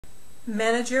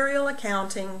managerial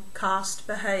accounting cost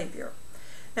behavior.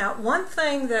 Now, one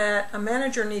thing that a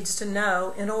manager needs to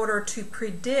know in order to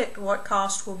predict what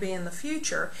cost will be in the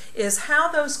future is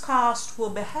how those costs will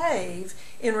behave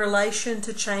in relation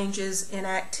to changes in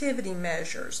activity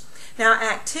measures. Now,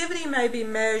 activity may be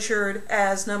measured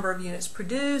as number of units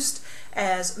produced,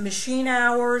 as machine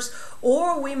hours,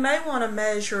 or we may want to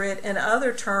measure it in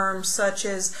other terms such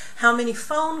as how many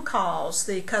phone calls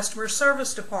the customer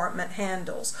service department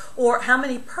handles, or how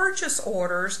many purchase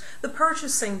orders the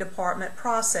purchasing department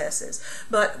processes.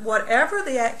 But whatever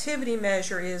the activity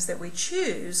measure is that we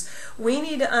choose, we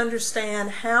need to understand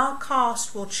how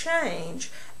cost will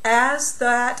change as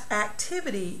that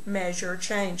activity measure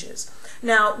changes.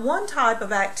 Now, one type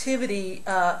of activity,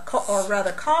 or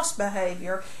rather cost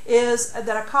behavior, is that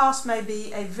a cost may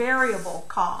be a variable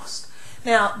cost.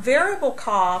 Now, variable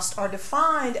costs are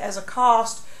defined as a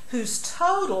cost whose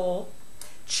total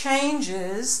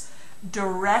changes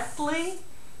directly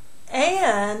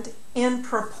and in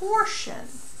proportion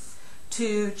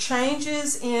to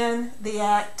changes in the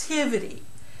activity.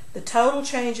 The total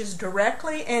changes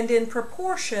directly and in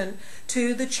proportion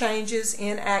to the changes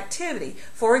in activity.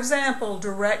 For example,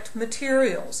 direct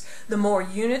materials. The more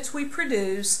units we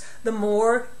produce, the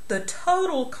more the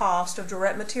total cost of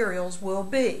direct materials will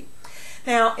be.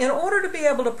 Now, in order to be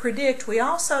able to predict, we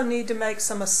also need to make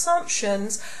some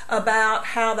assumptions about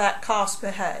how that cost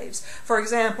behaves. For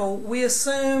example, we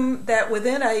assume that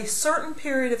within a certain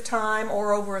period of time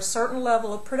or over a certain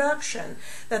level of production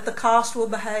that the cost will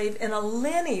behave in a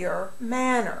linear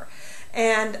manner.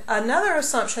 And another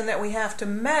assumption that we have to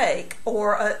make,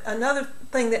 or another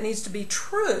thing that needs to be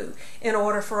true in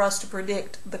order for us to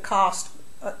predict the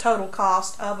total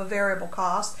cost of a variable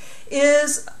cost,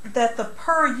 is that the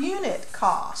per unit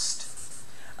cost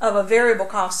of a variable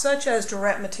cost, such as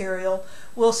direct material,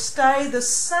 will stay the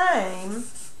same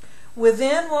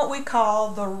within what we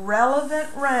call the relevant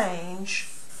range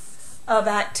of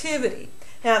activity.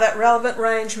 Now, that relevant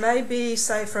range may be,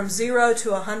 say, from 0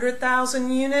 to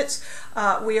 100,000 units.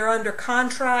 We are under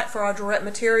contract for our direct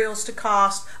materials to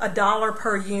cost $1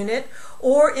 per unit,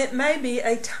 or it may be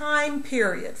a time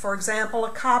period. For example, a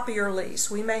copier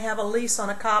lease. We may have a lease on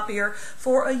a copier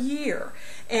for a year,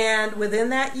 and within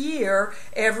that year,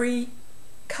 every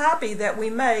copy that we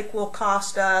make will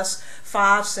cost us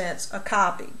 5 cents a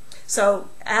copy. So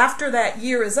after that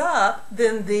year is up,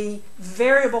 then the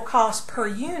variable cost per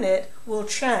unit will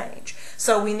change.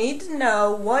 So we need to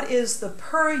know what is the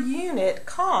per unit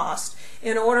cost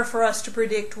in order for us to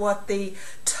predict what the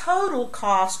total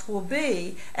cost will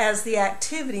be as the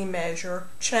activity measure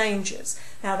changes.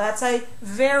 Now, that's a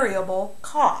variable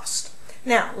cost.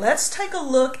 Now, let's take a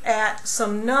look at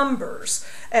some numbers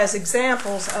as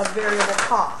examples of variable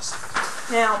cost.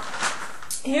 Now,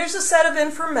 here's a set of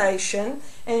information,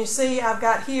 and you see I've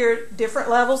got here different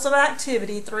levels of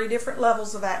activity, 3 different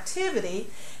levels of activity,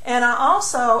 and I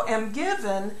also am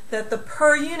given that the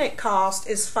per unit cost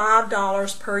is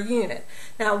 $5 per unit.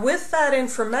 Now, with that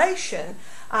information,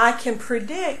 I can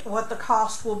predict what the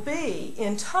cost will be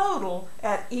in total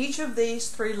at each of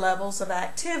these 3 levels of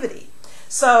activity.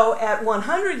 So at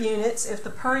 100 units, if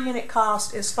the per unit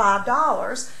cost is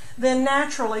 $5, then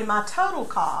naturally my total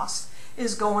cost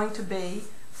is going to be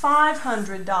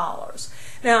 $500.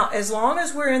 Now, as long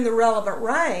as we're in the relevant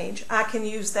range, I can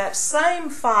use that same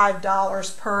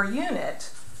 $5 per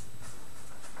unit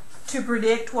to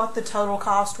predict what the total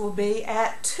cost will be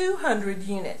at 200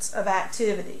 units of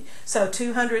activity. So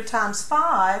 200 times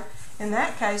 5, in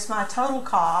that case, my total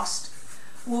cost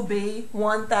will be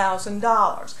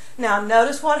 $1,000. Now,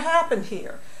 notice what happened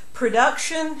here.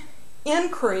 Production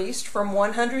increased from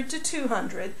 100 to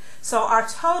 200, so our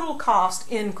total cost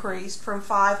increased from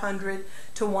 500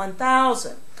 to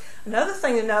 1,000. Another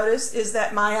thing to notice is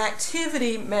that my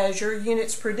activity measure,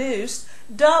 units produced,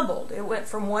 doubled. It went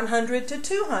from 100 to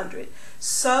 200.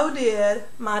 So did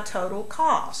my total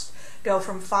cost. Go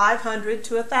from 500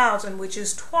 to 1,000, which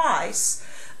is twice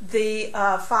the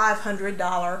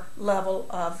 $500 level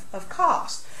of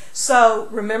cost. So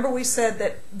remember, we said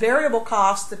that variable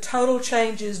cost, the total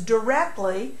changes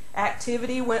directly.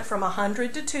 Activity went from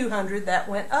 100 to 200, that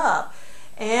went up,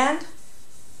 and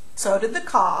so did the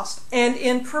cost. And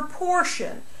in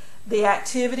proportion, the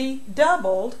activity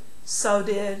doubled, so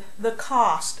did the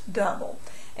cost double.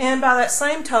 And by that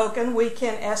same token, we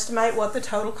can estimate what the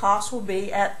total cost will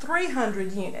be at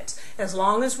 300 units. As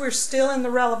long as we're still in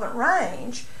the relevant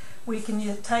range, we can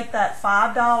take that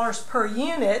 $5 per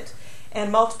unit and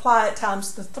multiply it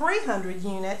times the 300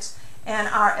 units, and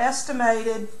our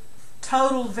estimated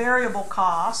total variable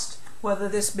cost, whether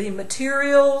this be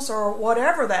materials or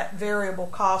whatever that variable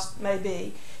cost may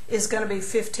be, is going to be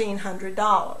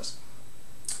 $1,500.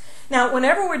 Now,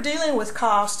 whenever we're dealing with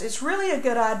cost, it's really a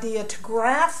good idea to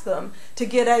graph them to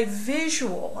get a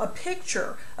visual, a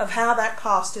picture of how that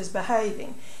cost is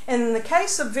behaving. And in the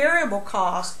case of variable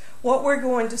cost, what we're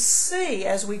going to see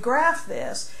as we graph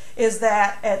this is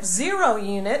that at 0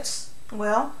 units,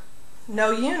 well,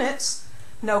 no units,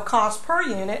 no cost per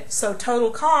unit, so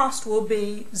total cost will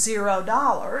be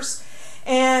 $0.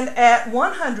 And at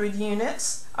 100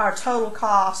 units, our total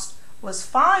cost was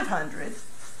 $500.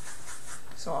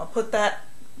 So I'll put that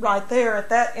right there at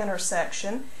that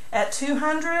intersection. At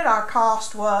 200, our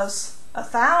cost was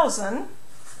 $1,000.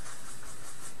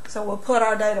 So we'll put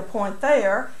our data point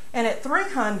there. And at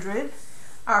 300,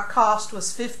 our cost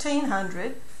was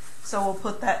 $1,500. So we'll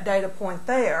put that data point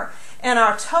there. And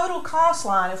our total cost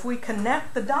line, if we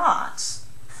connect the dots,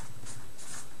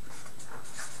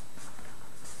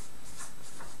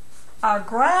 our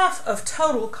graph of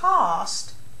total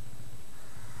cost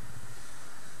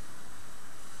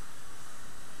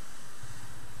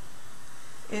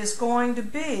is going to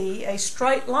be a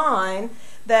straight line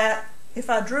that, if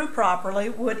I drew properly,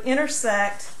 would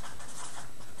intersect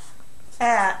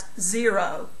at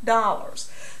 $0.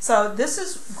 So this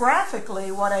is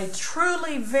graphically what a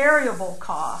truly variable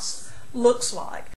cost looks like.